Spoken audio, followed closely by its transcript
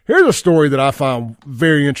Here's a story that I find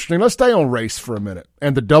very interesting. Let's stay on race for a minute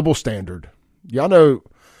and the double standard. Y'all know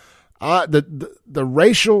the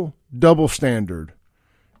racial double standard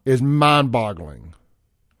is mind-boggling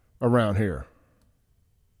around here.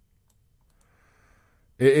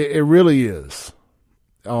 It really is.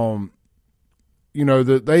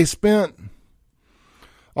 They spent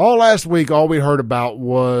all last week, all we heard about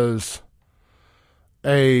was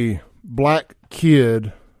a black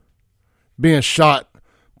kid being shot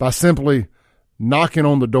by simply knocking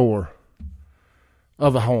on the door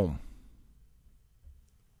of a home.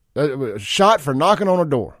 Shot for knocking on a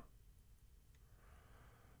door.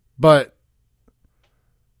 But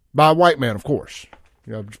by a white man, of course.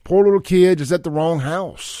 Poor little kid just at the wrong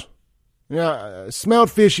house. It smelled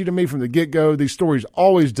fishy to me from the get-go. These stories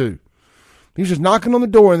always do. He was just knocking on the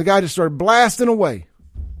door, and the guy just started blasting away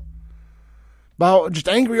by just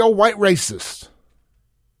angry old white racist.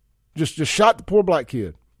 Just shot the poor black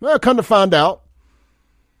kid. Well, come to find out,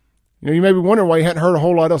 you may be wondering why you hadn't heard a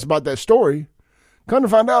whole lot else about that story. Come to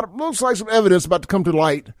find out, it looks like some evidence about to come to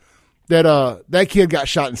light that that kid got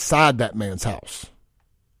shot inside that man's house,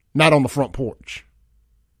 not on the front porch.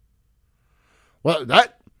 Well,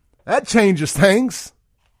 that changes things,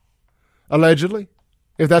 allegedly,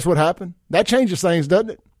 if that's what happened. That changes things, doesn't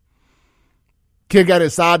it? Kid got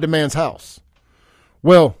inside the man's house.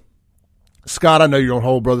 Well, Scott, I know you're on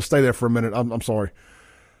hold, brother. Stay there for a minute. I'm sorry.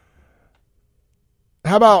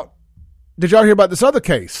 How about, did y'all hear about this other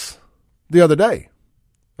case the other day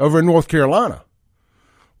over in North Carolina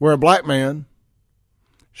where a black man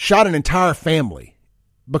shot an entire family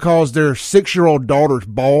because their 6-year-old daughter's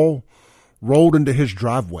ball rolled into his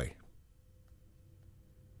driveway?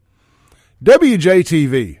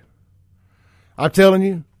 WJTV, I'm telling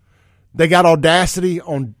you, they got audacity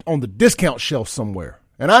on the discount shelf somewhere.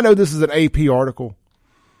 And I know this is an AP article,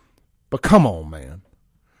 but come on, man.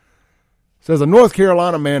 It says a North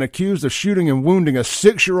Carolina man accused of shooting and wounding a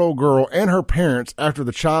 6-year-old girl and her parents after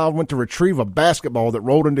the child went to retrieve a basketball that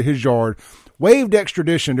rolled into his yard waived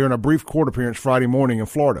extradition during a brief court appearance Friday morning in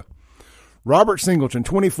Florida. Robert Singleton,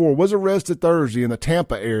 24, was arrested Thursday in the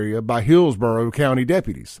Tampa area by Hillsborough County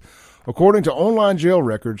deputies. According to online jail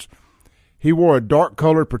records, he wore a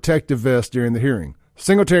dark-colored protective vest during the hearing.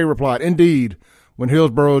 Singletary replied, "Indeed," when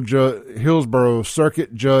Hillsborough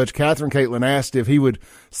Circuit Judge Catherine Caitlin asked if he would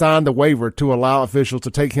sign the waiver to allow officials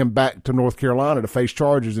to take him back to North Carolina to face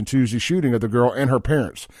charges in Tuesday's shooting of the girl and her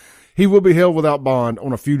parents. He will be held without bond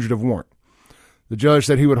on a fugitive warrant. The judge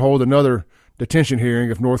said he would hold another detention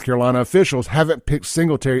hearing if North Carolina officials haven't picked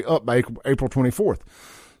Singletary up by April 24th.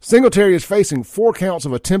 Singletary is facing 4 counts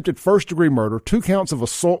of attempted first-degree murder, 2 counts of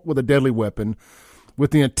assault with a deadly weapon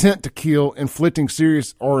with the intent to kill, inflict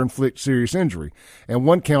serious injury, and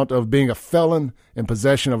 1 count of being a felon in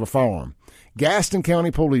possession of a firearm. Gaston County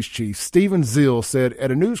Police Chief Stephen Zill said at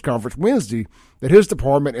a news conference Wednesday that his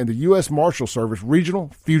department and the U.S. Marshal Service Regional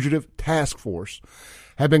Fugitive Task Force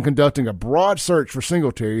have been conducting a broad search for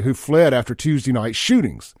Singletary, who fled after Tuesday night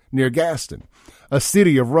shootings near Gaston, a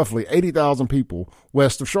city of roughly 80,000 people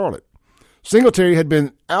west of Charlotte. Singletary had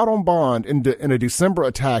been out on bond in a December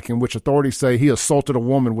attack in which authorities say he assaulted a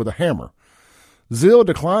woman with a hammer. Zill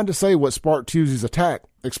declined to say what sparked Tuesday's attack,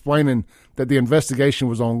 explaining that the investigation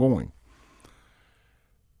was ongoing.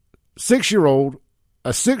 A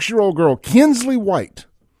 6-year-old girl, Kinsley White,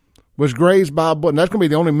 was grazed by a bullet. And that's going to be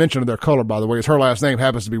the only mention of their color, by the way, is her last name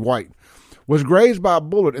happens to be White. Was grazed by a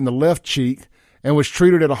bullet in the left cheek and was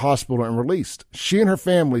treated at a hospital and released. She and her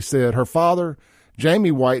family said her father,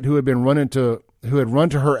 Jamie White, who had run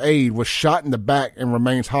to her aid, was shot in the back and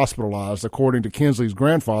remains hospitalized, according to Kinsley's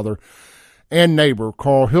grandfather and neighbor,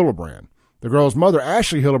 Carl Hillebrand. The girl's mother,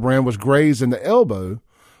 Ashley Hillebrand, was grazed in the elbow.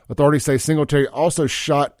 Authorities say Singletary also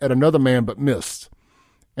shot at another man but missed.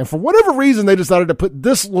 And for whatever reason, they decided to put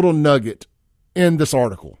this little nugget in this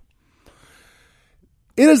article.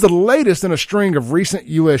 It is the latest in a string of recent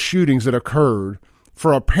U.S. shootings that occurred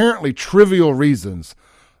for apparently trivial reasons,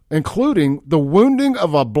 including the wounding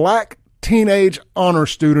of a black teenage honor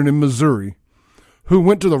student in Missouri who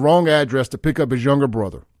went to the wrong address to pick up his younger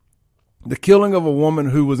brother, the killing of a woman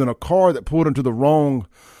who was in a car that pulled into the wrong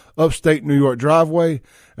upstate New York driveway,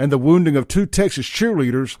 and the wounding of 2 Texas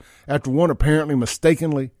cheerleaders after one apparently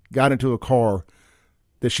mistakenly got into a car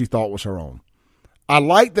that she thought was her own. I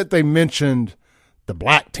like that they mentioned the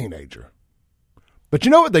black teenager. But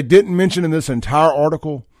you know what they didn't mention in this entire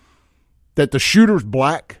article? That the shooter's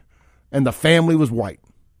black and the family was white.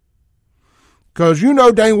 Because you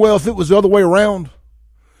know dang well if it was the other way around,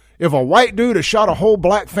 if a white dude had shot a whole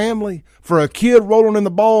black family for a kid's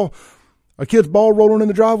ball rolling in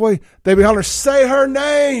the driveway, they'd be hollering, "Say her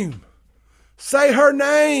name! Say her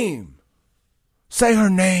name. Say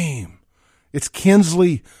her name. It's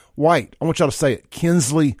KINSLEY White. I want y'all to say it.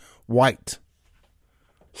 KINSLEY White.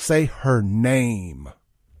 Say her name.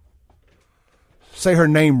 Say her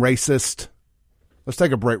name, racist. Let's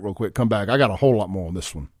take a break real quick. Come back. I got a whole lot more on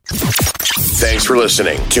this one. Thanks for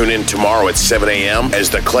listening. Tune in tomorrow at 7 a.m.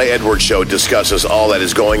 as the Clay Edwards Show discusses all that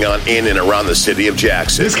is going on in and around the city of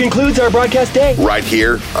Jackson. This concludes our broadcast day. Right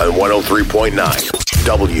here on 103.9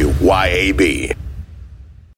 WYAB.